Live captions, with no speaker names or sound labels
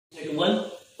Unit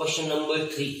 1, question number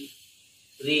 3.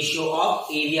 Ratio of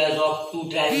areas of two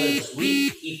triangles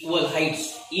with equal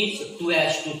heights is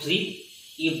 2:3.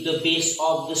 If the base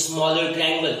of the smaller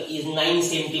triangle is 9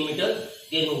 cm,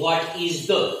 then what is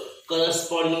the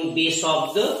corresponding base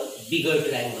of the bigger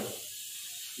triangle?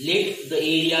 Let the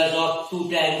areas of two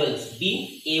triangles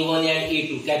be A1 and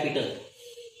A2 capital.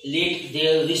 Let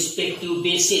their respective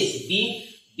bases be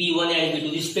B1 and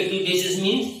B2. Respective bases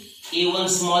means A1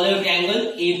 smaller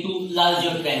triangle, A2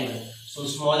 larger triangle. So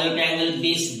smaller triangle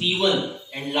base B1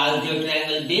 and larger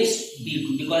triangle base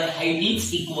B2 because height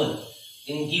is equal.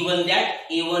 And given that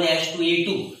A1 has to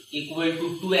A2 equal to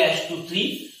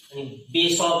 2:3, and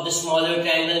base of the smaller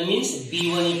triangle means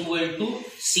B1 equal to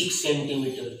 6 cm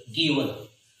given.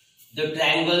 The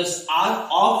triangles are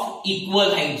of equal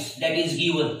heights, that is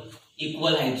given,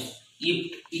 equal heights.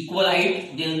 If equal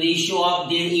height, then ratio of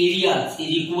their areas is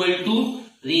equal to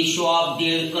ratio of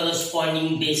their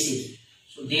corresponding bases.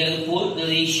 So therefore, the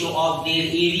ratio of their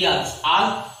areas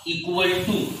are equal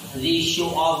to ratio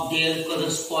of their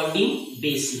corresponding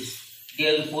bases.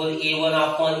 Therefore, A1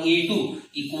 upon A2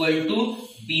 equal to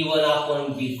B1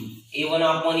 upon B2. A1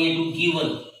 upon A2 given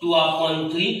 2 upon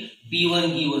 3, B1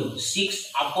 given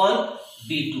 6 upon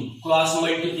B2. Cross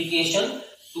multiplication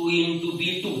 2 into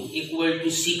B2 equal to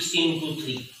 6 into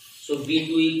 3. So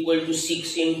B2 equal to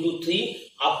 6 into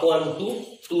 3 upon 2,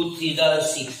 2 3s are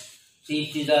 6.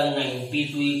 3 3s are 9.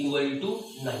 B2 equal to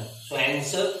 9. So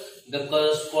answer, the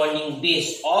corresponding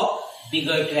base of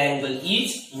bigger triangle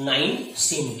is 9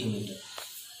 cm.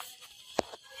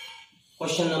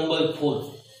 Question number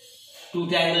 4. Two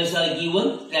triangles are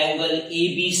given, triangle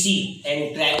ABC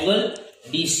and triangle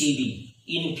DCB.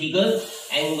 In figure,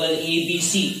 angle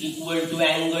ABC equal to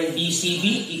angle DCB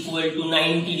equal to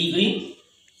 90 degree,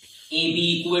 AB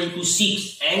equal to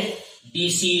 6 and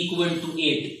DC equal to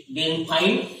 8. Then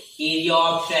find area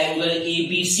of triangle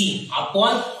ABC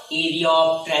upon area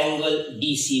of triangle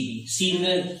DCB. See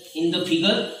in the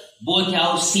figure, both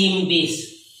have same base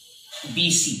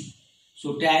BC.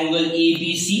 So triangle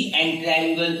ABC and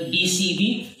triangle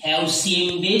DCB have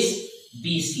same base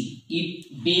BC.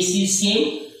 If base is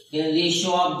same, then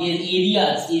ratio of their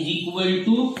areas is equal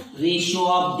to ratio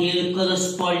of their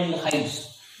corresponding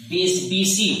heights. Base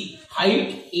BC,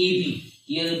 height AB.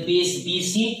 Here base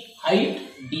BC, height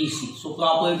DC. So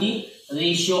property,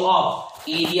 ratio of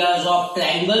areas of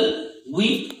triangle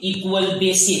with equal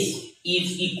bases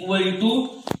is equal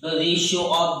to the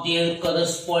ratio of their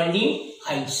corresponding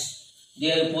heights.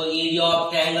 Therefore, area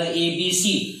of triangle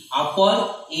ABC upon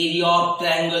area of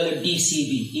triangle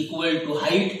DCB equal to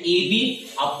height AB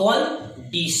upon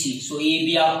DC. So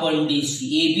AB upon DC.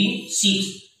 AB 6,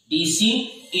 DC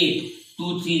 8.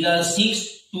 2 3s are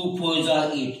 6, 2 4s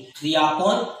are 8. 3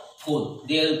 upon 4.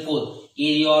 Therefore,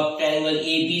 area of triangle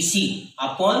ABC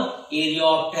upon area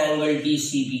of triangle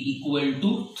DCB equal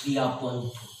to 3 upon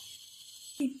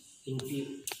 4.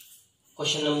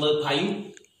 Question number 5.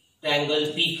 Triangle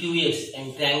PQS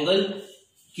and triangle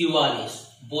QRS.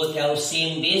 Both have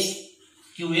same base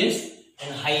QS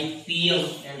and height PM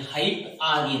and height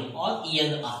RN or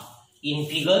ENR. In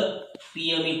figure,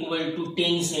 PM equal to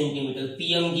 10 cm.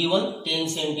 PM given 10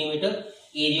 cm.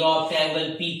 Area of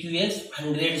triangle PQS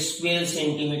 100 square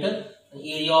centimeter.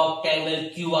 Area of triangle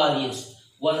QRS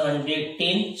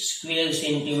 110 square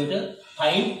centimeter.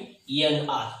 Find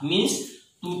ENR. Means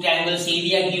two triangles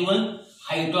area given.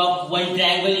 Height of one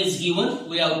triangle is given,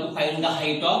 we have to find the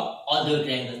height of other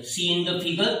triangle. See in the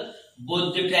figure,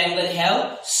 both the triangle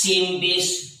have same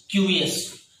base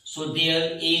QS. So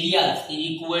their areas is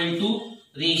equal to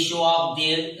ratio of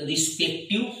their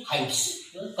respective heights,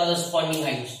 corresponding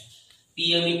heights.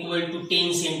 PM equal to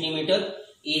 10 cm,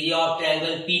 area of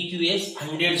triangle PQS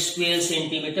 100 square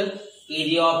centimeter,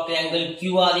 area of triangle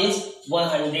QRS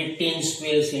 110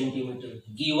 square centimeter.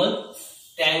 Given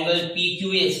triangle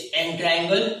PQS and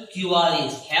triangle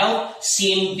QRS have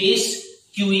same base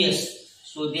QS.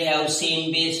 So they have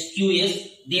same base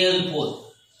QS. Therefore,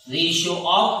 ratio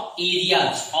of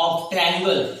areas of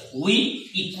triangle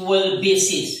with equal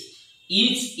bases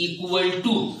is equal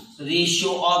to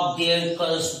ratio of their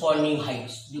corresponding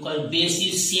heights. Because base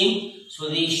is same, so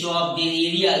ratio of their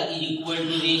area is equal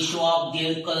to ratio of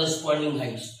their corresponding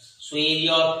heights. So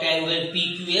area of triangle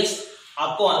PQS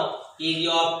upon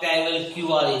area of triangle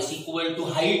QRS equal to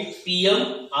height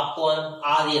PM upon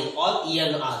RN or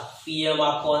ENR. PM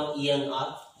upon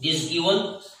ENR. This given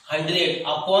 100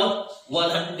 upon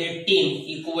 110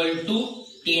 equal to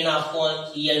 10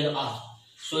 upon ENR.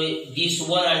 So this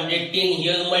 110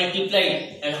 here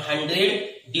multiplied and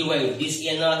 100 divide. This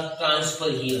NR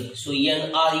transfer here. So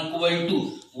NR equal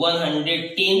to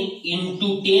 110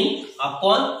 into 10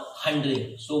 upon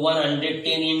 100. So 110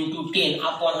 into 10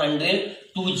 upon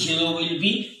 100, 2 0 will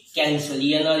be cancelled.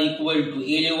 NR equal to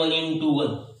 11 into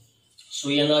 1. So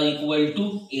NR equal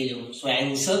to 11. So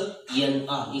answer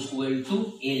NR equal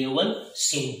to 11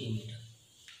 centimeter.